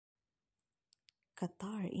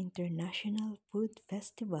Qatar International Food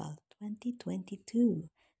Festival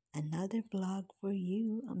 2022. Another vlog for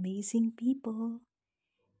you, amazing people.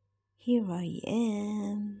 Here I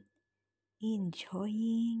am,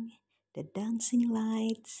 enjoying the dancing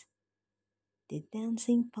lights, the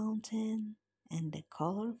dancing fountain, and the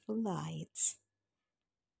colorful lights.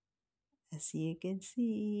 As you can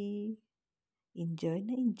see, enjoy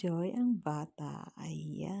na enjoy ang bata.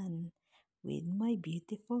 Ayan, with my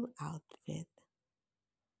beautiful outfit.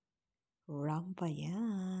 Rampa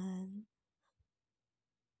yan.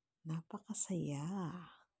 Napakasaya.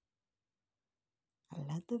 A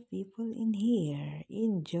lot of people in here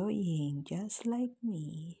enjoying just like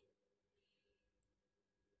me.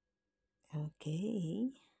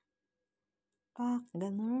 Okay. Pak,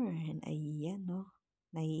 ganun. Ayan, no.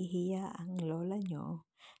 Nahihiya ang lola nyo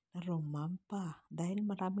na rumampa dahil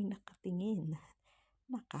maraming nakatingin.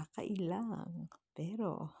 Nakakailang.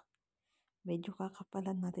 Pero, medyo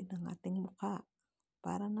kakapalan natin ang ating muka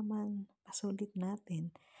para naman pasulit natin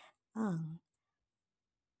ang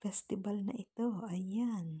festival na ito.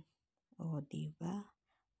 Ayan. O, diba?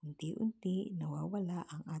 Unti-unti nawawala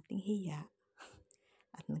ang ating hiya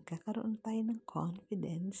at nagkakaroon tayo ng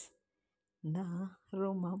confidence na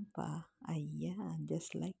rumampa. Ayan,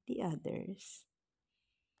 just like the others.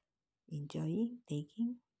 Enjoying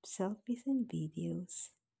taking selfies and videos.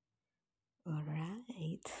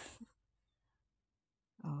 Alright.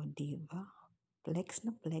 O, diba? Flex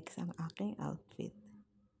na flex ang aking outfit.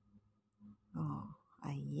 O,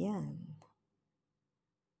 ayan.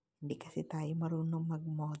 Hindi kasi tayo marunong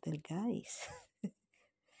mag-model, guys.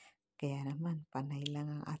 Kaya naman, panay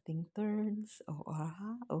lang ang ating turns.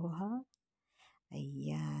 Oha.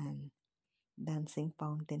 Ayan. Dancing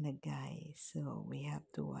fountain na, guys. So, we have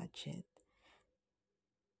to watch it.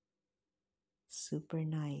 Super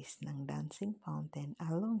nice ng dancing fountain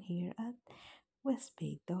along here at West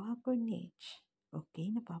Bay, Doha Corniche. Okay,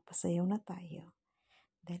 napapasayaw na tayo.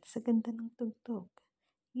 Dahil sa ganda ng tugtog.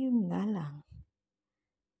 Yun nga lang.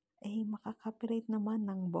 Makaka-copyright naman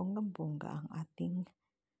ng bonggang-bongga ang ating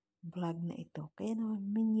vlog na ito. Kaya naman,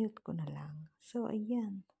 minute ko na lang. So,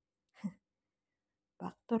 ayan.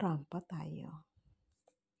 Back to rampa tayo.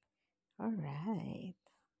 Alright.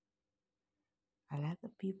 A lot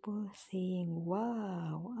of people saying,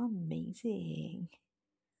 wow, amazing.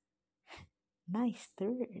 Nice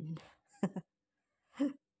turn.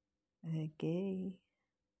 Okay.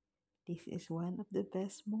 This is one of the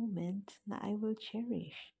best moments na I will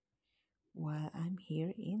cherish while I'm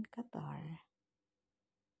here in Qatar.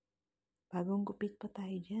 Bagong gupit pa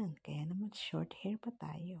tayo dyan, kaya naman short hair pa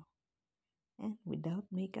tayo. And without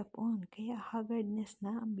makeup on, kaya haggardness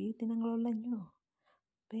na ang beauty ng lola nyo.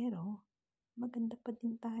 Pero, maganda pa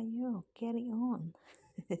din tayo. Carry on.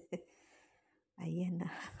 Ayan na.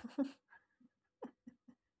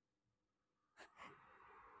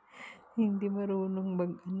 Hindi marunong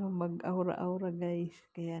mag-aura-aura, guys.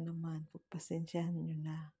 Kaya naman, pagpasensyahan nyo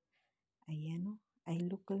na. Ayan, I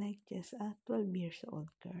look like just a 12 years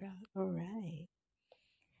old girl. Alright.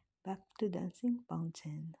 Back to dancing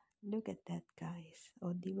fountain. Look at that, guys.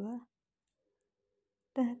 O, diba?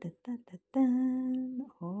 Ta-ta-ta-ta-tan.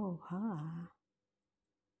 Oh, ha.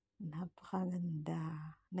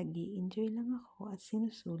 Napakaganda. Nag-i-enjoy lang ako at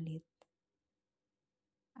sinusulit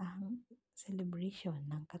ang celebration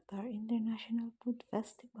ng Qatar International Food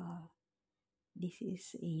Festival. This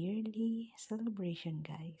is a yearly celebration,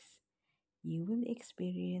 guys. You will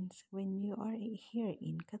experience when you are here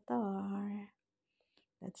in Qatar.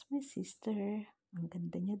 That's my sister. Ang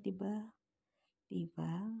ganda niya, diba?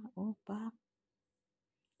 Diba? Oh, pak.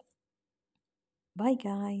 Bye,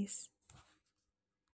 guys.